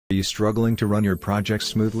Are you struggling to run your projects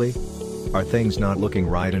smoothly? Are things not looking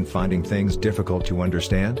right and finding things difficult to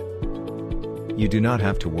understand? You do not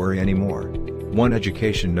have to worry anymore. One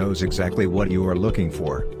Education knows exactly what you are looking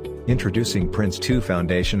for. Introducing PRINCE2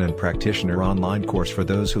 Foundation and Practitioner online course for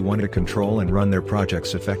those who want to control and run their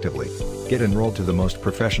projects effectively. Get enrolled to the most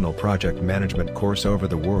professional project management course over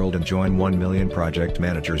the world and join 1 million project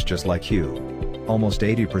managers just like you. Almost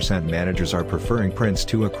 80% managers are preferring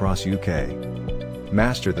PRINCE2 across UK.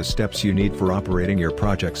 Master the steps you need for operating your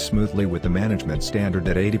projects smoothly with the management standard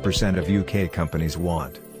that 80% of UK companies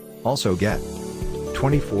want. Also get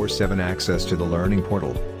 24/7 access to the learning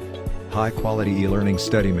portal, high-quality e-learning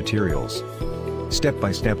study materials,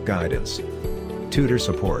 step-by-step guidance, tutor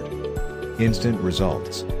support, instant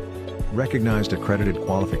results, recognized accredited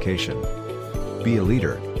qualification. Be a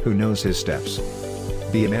leader who knows his steps.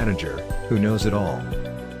 Be a manager who knows it all.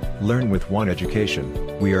 Learn with One Education.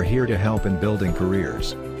 We are here to help in building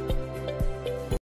careers.